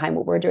standing behind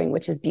what we're doing,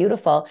 which is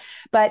beautiful.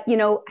 But,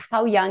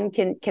 how young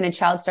can a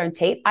child start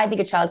Tate? I think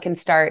a child can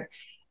start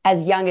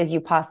as young as you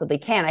possibly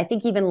can. I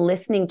think even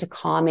listening to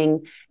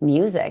calming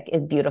music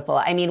is beautiful.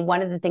 I mean,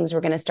 one of the things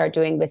we're going to start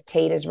doing with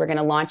Tate is we're going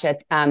to launch a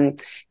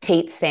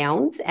Tate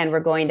sounds, and we're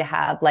going to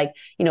have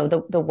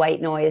the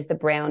white noise, the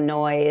brown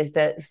noise,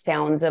 the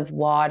sounds of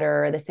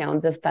water, the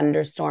sounds of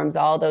thunderstorms,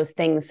 all those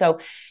things. So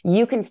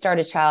you can start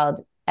a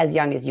child as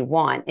young as you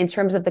want. In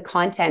terms of the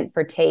content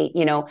for Tate,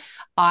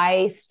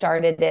 I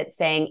started it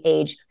saying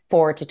age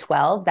 4 to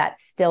 12.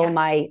 That's still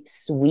my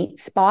sweet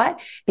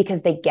spot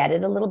because they get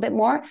it a little bit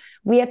more.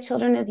 We have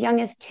children as young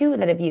as 2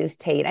 that have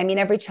used Tate. I mean,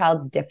 every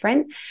child's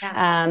different.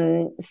 Yeah.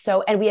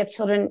 And we have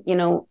children,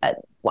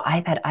 well,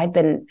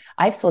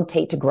 I've sold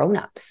Tate to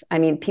grownups. I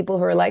mean, people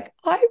who are like,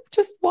 I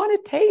just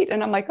wanted Tate.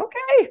 And I'm like,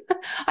 okay.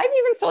 I've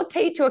even sold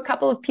Tate to a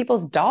couple of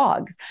people's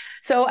dogs.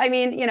 So, I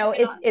mean,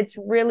 it's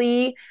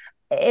really,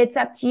 it's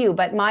up to you.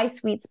 But my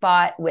sweet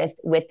spot with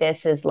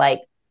this is like,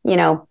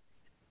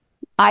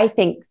 I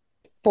think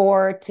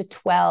 4 to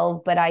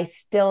 12, but I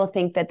still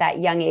think that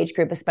young age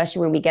group,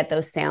 especially when we get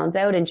those sounds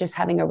out and just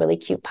having a really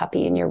cute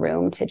puppy in your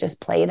room to just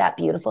play that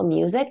beautiful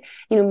music.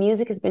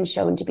 Music has been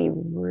shown to be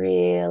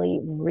really,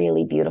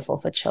 really beautiful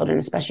for children,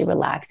 especially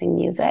relaxing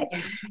music.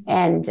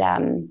 And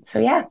so,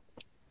 yeah.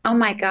 Oh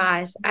my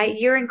gosh.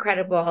 You're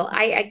incredible.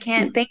 I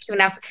can't thank you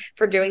enough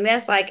for doing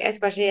this. Like,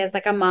 especially as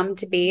like a mom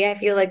to be, I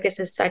feel like this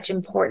is such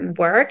important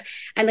work.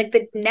 And like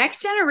the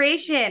next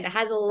generation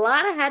has a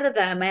lot ahead of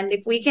them. And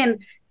if we can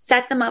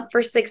set them up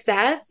for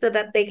success so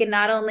that they can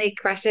not only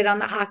crush it on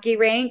the hockey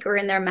rink or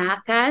in their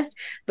math test,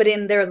 but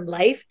in their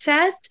life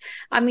test.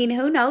 I mean,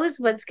 who knows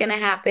what's going to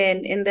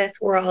happen in this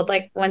world,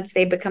 like once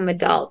they become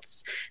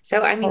adults.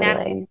 So, I mean,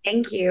 Natalie,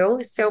 thank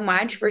you so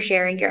much for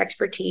sharing your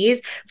expertise,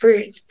 for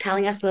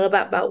telling us a little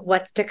bit about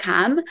what's to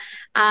come.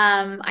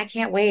 I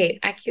can't wait.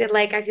 I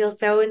feel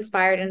so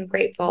inspired and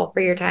grateful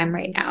for your time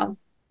right now.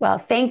 Well,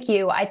 thank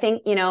you. I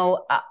think,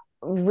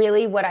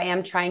 really what I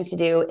am trying to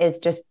do is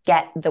just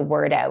get the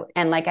word out.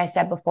 And like I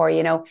said before,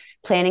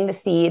 planting the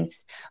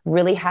seeds,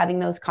 really having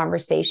those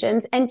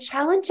conversations and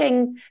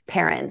challenging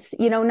parents,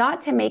 not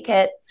to make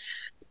it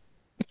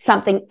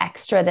something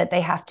extra that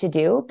they have to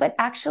do, but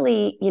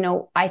actually,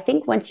 I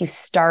think once you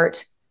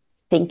start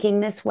thinking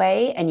this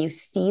way and you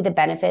see the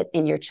benefit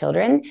in your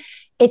children,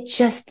 it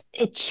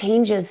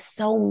changes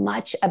so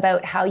much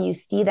about how you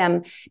see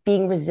them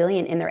being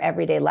resilient in their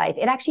everyday life.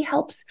 It actually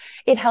helps.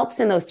 It helps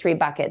in those 3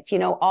 buckets.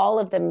 All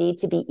of them need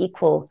to be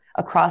equal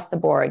across the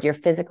board: your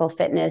physical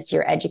fitness,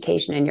 your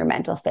education, and your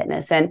mental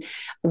fitness. And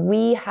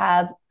we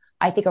have,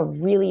 I think, a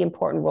really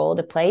important role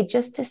to play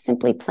just to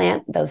simply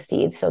plant those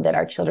seeds so that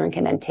our children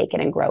can then take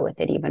it and grow with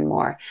it even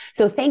more.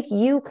 So thank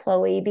you,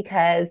 Chloe,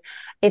 because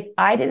if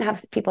I didn't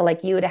have people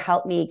like you to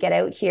help me get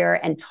out here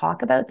and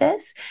talk about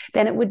this,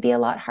 then it would be a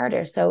lot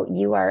harder. So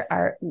you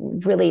are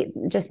really,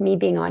 just me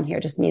being on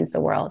here just means the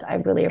world. I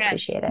really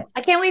appreciate it.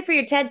 I can't wait for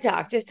your TED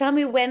Talk. Just tell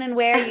me when and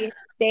where you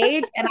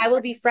stage and I will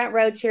be front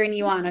row cheering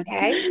you on.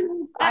 Okay.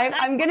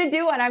 I'm going to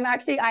do one.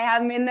 I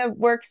have them in the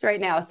works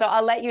right now. So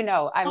I'll let you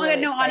know. I'm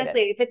really excited.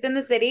 Honestly, if it's in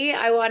the city,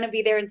 I want to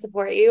be there and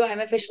support you. I'm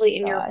officially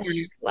in your corner.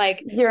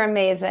 Like, you're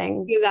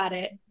amazing. You got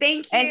it.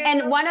 Thank you.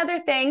 And one other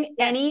thing,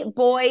 any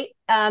boy,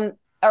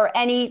 or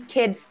any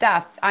kid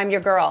stuff, I'm your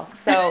girl.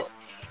 So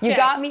you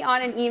got me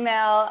on an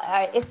email,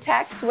 a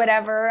text,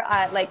 whatever,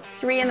 like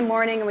 3 a.m.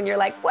 when you're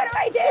like, what do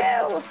I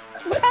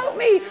do? Help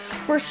me.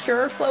 For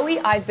sure, Chloe,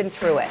 I've been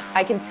through it.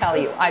 I can tell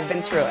you, I've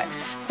been through it.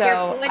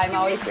 So I'm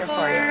always here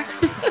for you.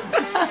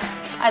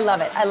 I love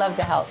it. I love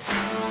to help.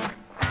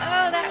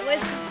 Oh, that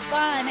was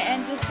fun.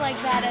 And just like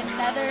that,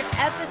 another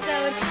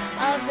episode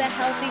of the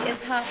Healthy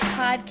is Hot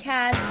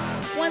podcast.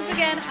 Once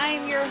again, I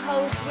am your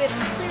host with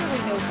clearly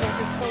no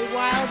filter, Chloe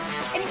Wild.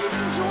 And if you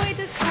enjoyed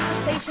this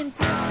conversation,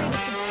 feel free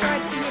to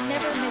subscribe so you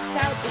never miss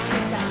out,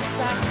 because that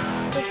sucks.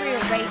 Feel free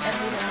to rate and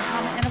leave us a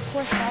comment. And of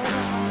course, follow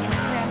us on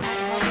Instagram at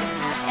Healthy is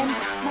Hot. And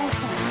my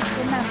friends,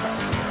 remember,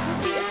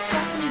 healthy is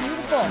fucking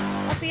beautiful.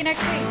 I'll see you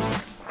next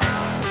week.